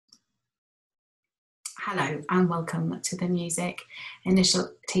Hello and welcome to the Music Initial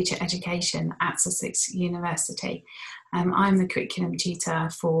Teacher Education at Sussex University. I'm the Curriculum Tutor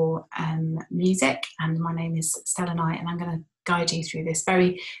for music, and my name is Stella Knight, and I'm going to guide you through this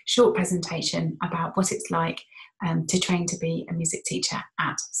very short presentation about what it's like to train to be a music teacher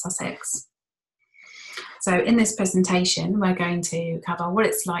at Sussex. So in this presentation we're going to cover what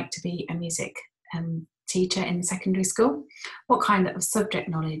it's like to be a music teacher in secondary school, what kind of subject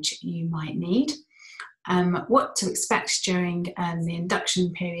knowledge you might need, what to expect during the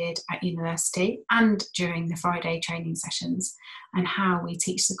induction period at university and during the Friday training sessions, and how we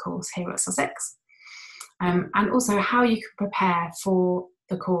teach the course here at Sussex, and also how you can prepare for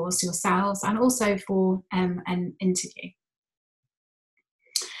the course yourselves and also for an interview.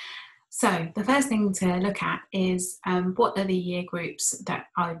 So the first thing to look at is what are the year groups that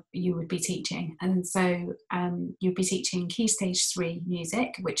you would be teaching. And so you'll be teaching Key Stage 3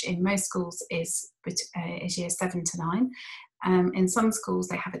 music, which in most schools is years 7 to 9. In some schools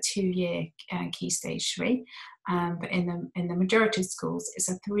they have a 2-year Key Stage 3, but in the majority of schools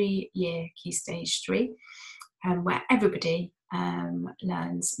it's a 3-year Key Stage 3, where everybody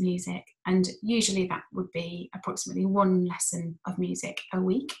learns music, and usually that would be approximately 1 lesson of music a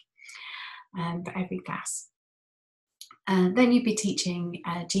week for every class. Then you'd be teaching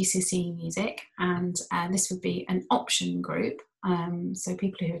GCSE music, and this would be an option group, so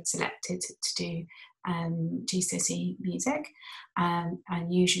people who had selected to do GCSE music and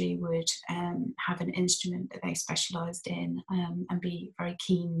usually would have an instrument that they specialised in and be a very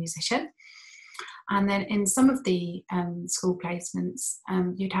keen musician. And then in some of the school placements,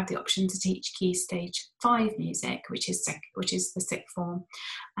 you'd have the option to teach Key Stage 5 music, which is the sixth form.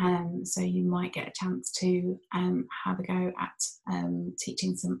 So you might get a chance to have a go at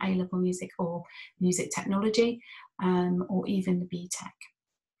teaching some A-level music or music technology, or even the BTEC.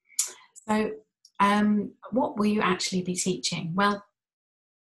 So what will you actually be teaching? Well,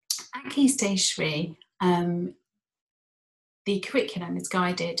 at Key Stage 3, the curriculum is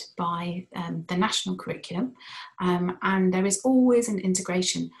guided by the national curriculum, and there is always an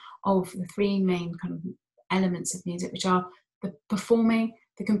integration of the 3 main kind of elements of music, which are the performing,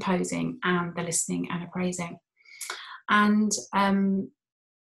 the composing, and the listening and appraising. And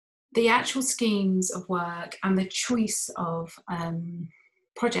the actual schemes of work and the choice of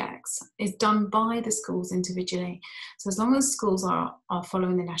projects is done by the schools individually. So as long as schools are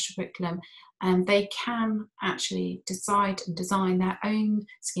following the national curriculum, they can actually decide and design their own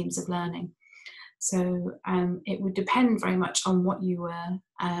schemes of learning. So it would depend very much on what you were,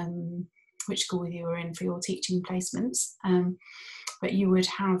 which school you were in for your teaching placements, but you would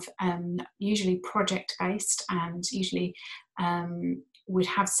have usually project-based, and usually would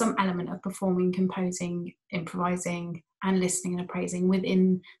have some element of performing, composing, improvising and listening and appraising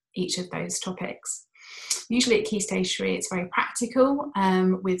within each of those topics. Usually at Key Stage 3 it's very practical,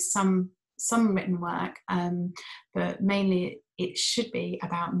 with some written work, but mainly it should be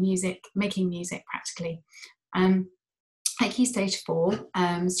about music, making music practically. At Key Stage 4,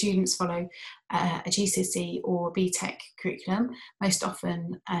 students follow a GCSE or BTEC curriculum, most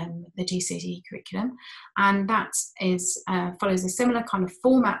often the GCSE curriculum, and that is follows a similar kind of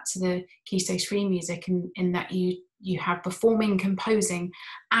format to the Key Stage 3 music in that you have performing, composing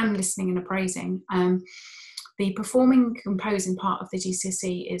and listening and appraising. The performing, composing part of the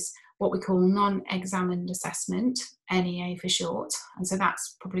GCSE is what we call non-examined assessment, NEA for short, and so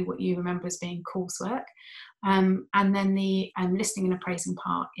that's probably what you remember as being coursework. And then the listening and appraising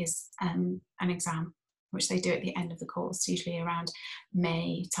part is an exam, which they do at the end of the course, usually around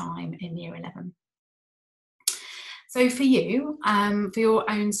May time in year 11. So for you, for your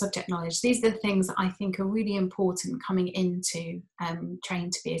own subject knowledge, these are the things that I think are really important coming into train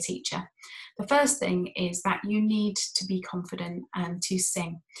to be a teacher. The first thing is that you need to be confident to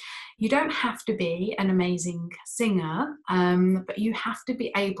sing. You don't have to be an amazing singer, but you have to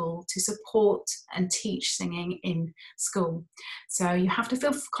be able to support and teach singing in school. So you have to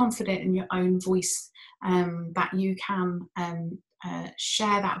feel confident in your own voice, that you can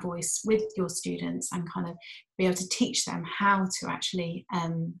share that voice with your students and kind of be able to teach them how to actually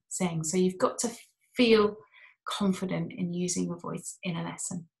sing. So you've got to feel confident in using your voice in a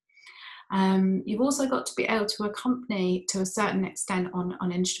lesson. You've also got to be able to accompany to a certain extent on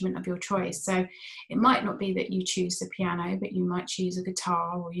an instrument of your choice. So it might not be that you choose the piano, but you might choose a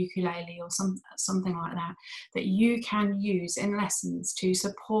guitar or ukulele or something like that, that you can use in lessons to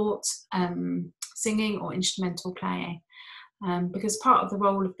support singing or instrumental playing. Because part of the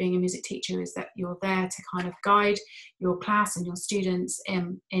role of being a music teacher is that you're there to kind of guide your class and your students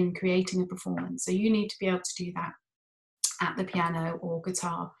in creating a performance. So you need to be able to do that at the piano or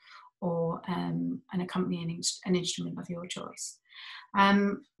guitar or an accompanying an instrument of your choice.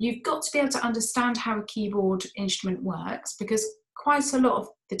 You've got to be able to understand how a keyboard instrument works, because quite a lot of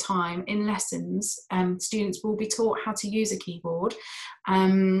the time in lessons, students will be taught how to use a keyboard.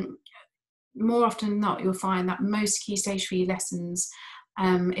 More often than not, you'll find that most Key Stage 3 lessons,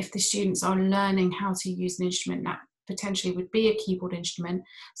 if the students are learning how to use an instrument that potentially would be a keyboard instrument,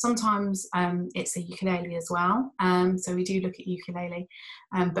 sometimes it's a ukulele as well. So we do look at ukulele,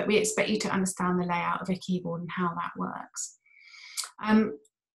 but we expect you to understand the layout of a keyboard and how that works.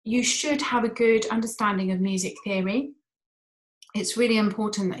 You should have a good understanding of music theory. It's really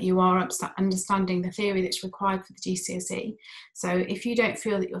important that you are understanding the theory that's required for the GCSE. So if you don't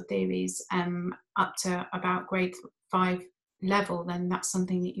feel that your theory is up to about grade 5 level, then that's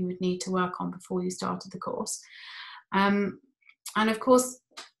something that you would need to work on before you started the course. And of course,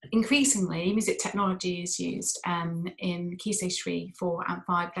 increasingly, music technology is used in Key Stage 3, 4 and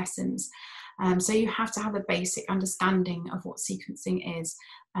 5 lessons. So you have to have a basic understanding of what sequencing is,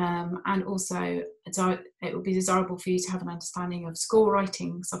 and also it would be desirable for you to have an understanding of score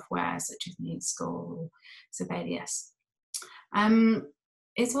writing software such as MuseScore or Sibelius.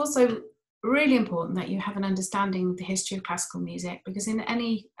 It's also really important that you have an understanding of the history of classical music, because in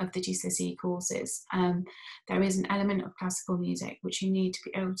any of the GCSE courses there is an element of classical music which you need to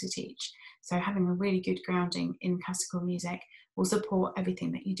be able to teach. So having a really good grounding in classical music will support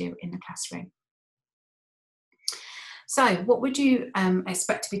everything that you do in the classroom. So what would you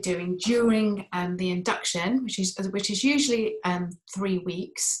expect to be doing during the induction, which is usually 3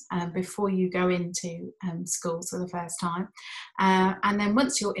 weeks before you go into schools for the first time. And then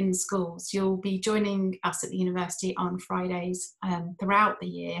once you're in schools, you'll be joining us at the university on Fridays throughout the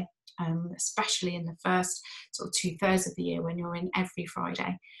year, especially in the first sort of 2/3 of the year when you're in every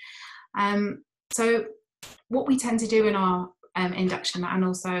Friday. So what we tend to do in our induction and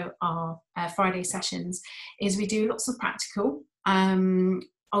also our Friday sessions is we do lots of practical,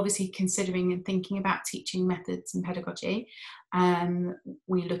 obviously considering and thinking about teaching methods and pedagogy.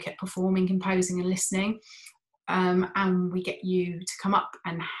 We look at performing, composing and listening, and we get you to come up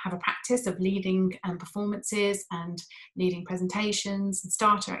and have a practice of leading performances and leading presentations and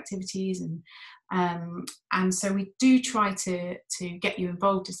starter activities, and so we do try to get you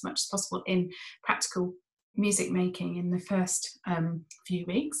involved as much as possible in practical music making in the first few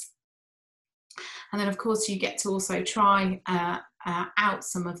weeks. And then of course you get to also try out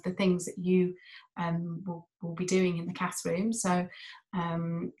some of the things that you will be doing in the classroom. So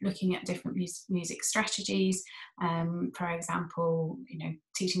looking at different music strategies, for example,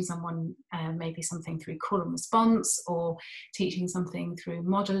 teaching someone maybe something through call and response, or teaching something through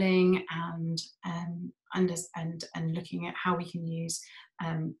modelling, and looking at how we can use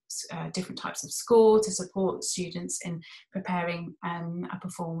different types of score to support students in preparing a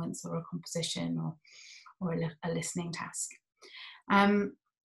performance or a composition or a listening task.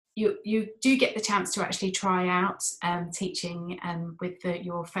 You do get the chance to actually try out teaching with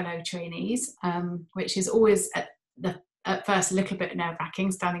your fellow trainees, which is always at first a little bit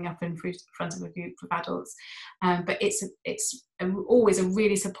nerve-wracking, standing up in front of a group of adults, but it's always a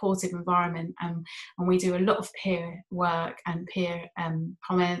really supportive environment, and we do a lot of peer work and peer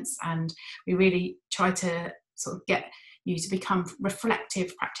comments, and we really try to sort of get you to become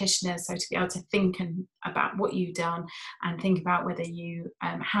reflective practitioners, so to be able to think about what you've done and think about whether you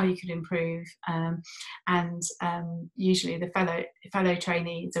how you could improve, and usually the fellow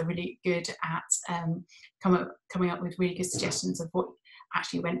trainees are really good at coming up with really good suggestions of what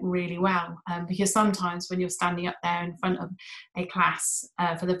actually went really well, because sometimes when you're standing up there in front of a class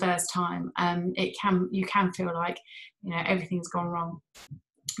for the first time, you can feel like everything's gone wrong,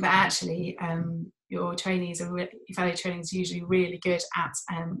 but actually your fellow trainees are usually really good at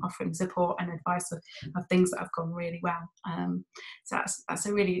offering support and advice of things that have gone really well. So it's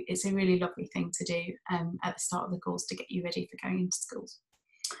a really lovely thing to do at the start of the course to get you ready for going into schools.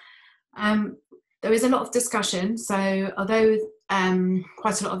 There is a lot of discussion, so although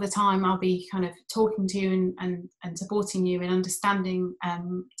quite a lot of the time I'll be kind of talking to you and supporting you in understanding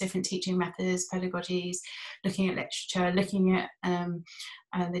different teaching methods, pedagogies, looking at literature, looking at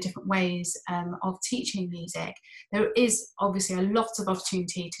the different ways of teaching music, there is obviously a lot of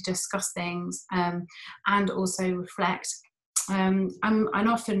opportunity to discuss things and also reflect. And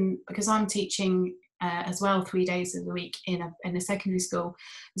often, because I'm teaching as well 3 days of the week in a secondary school,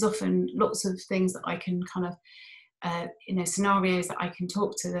 there's often lots of things that I can kind of scenarios that I can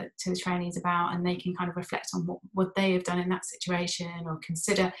talk to the trainees about, and they can kind of reflect on what they have done in that situation, or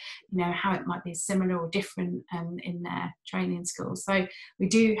consider how it might be similar or different in their training schools. So we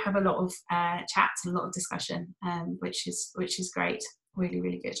do have a lot of chats and a lot of discussion, which is great, really,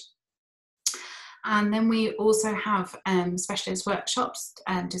 really good. And then we also have specialist workshops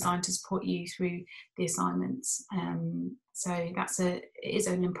designed to support you through the assignments. So it is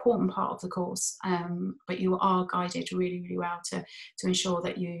an important part of the course, but you are guided really, really well to ensure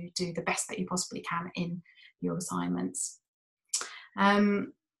that you do the best that you possibly can in your assignments.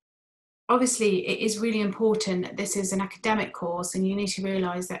 Obviously, it is really important that this is an academic course, and you need to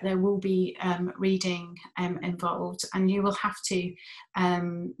realise that there will be reading involved, and you will have to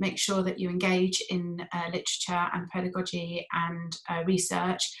make sure that you engage in literature and pedagogy and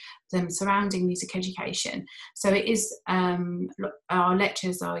research surrounding music education. So it is, our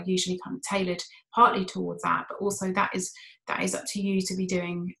lectures are usually kind of tailored partly towards that, but also that is up to you to be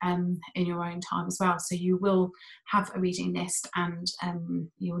doing in your own time as well. So you will have a reading list, and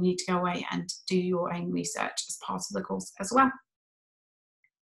you will need to go away and do your own research as part of the course as well.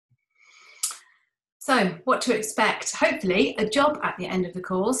 So what to expect? Hopefully a job at the end of the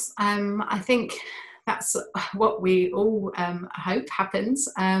course. I think that's what we all hope happens,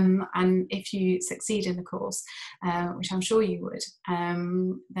 and if you succeed in the course, which I'm sure you would,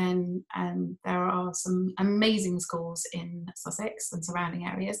 then there are some amazing schools in Sussex and surrounding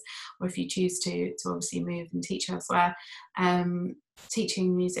areas, or if you choose to obviously move and teach elsewhere.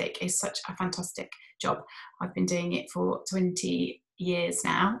 Teaching music is such a fantastic job. I've been doing it for 20 years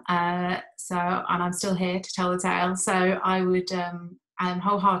now, and I'm still here to tell the tale, so I would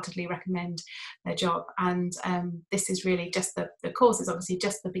wholeheartedly recommend their job. And this is really just the course is obviously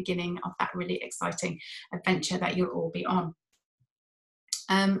just the beginning of that really exciting adventure that you'll all be on.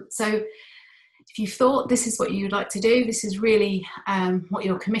 So if you thought this is what you'd like to do, this is really what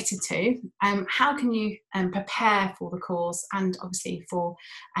you're committed to, how can you prepare for the course and obviously for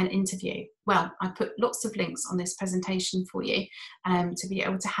an interview? Well, I put lots of links on this presentation for you to be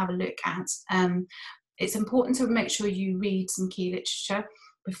able to have a look at. It's important to make sure you read some key literature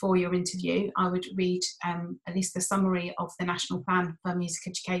before your interview. I would read at least the summary of the National Plan for Music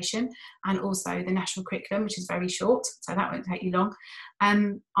Education, and also the National Curriculum, which is very short, so that won't take you long.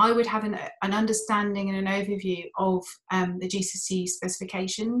 I would have an understanding and an overview of the GCSE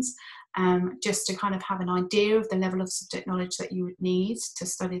specifications, just to kind of have an idea of the level of subject knowledge that you would need to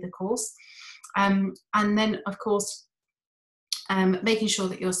study the course. And then, of course, making sure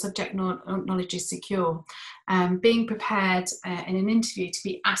that your subject knowledge is secure, being prepared in an interview to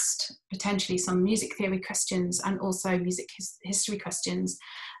be asked potentially some music theory questions and also music history questions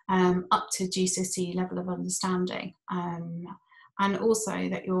up to GCSE level of understanding, and also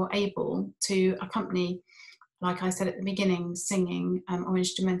that you're able to accompany, like I said at the beginning, singing or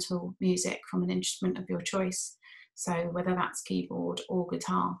instrumental music from an instrument of your choice. So whether that's keyboard or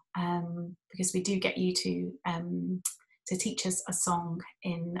guitar, because we do get you to teach us a song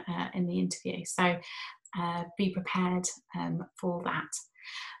in the interview. So be prepared for that.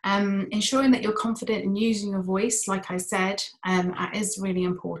 Ensuring that you're confident in using your voice, like I said, is really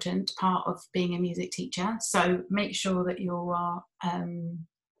important part of being a music teacher. So make sure that you are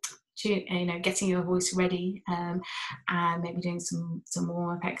getting your voice ready, and maybe doing some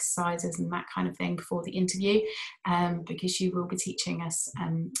warm-up exercises and that kind of thing before the interview, because you will be teaching us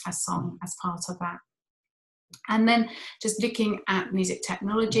a song as part of that. And then just looking at music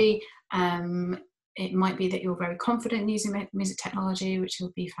technology, it might be that you're very confident in using music technology, which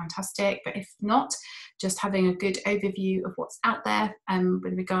will be fantastic, but if not, just having a good overview of what's out there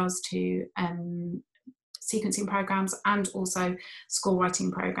with regards to sequencing programs and also score writing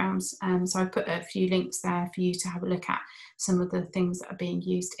programs. So I've put a few links there for you to have a look at some of the things that are being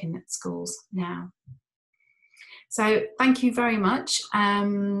used in schools now. So thank you very much,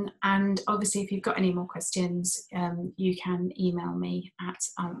 and obviously if you've got any more questions, you can email me at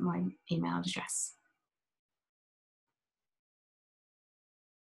my email address.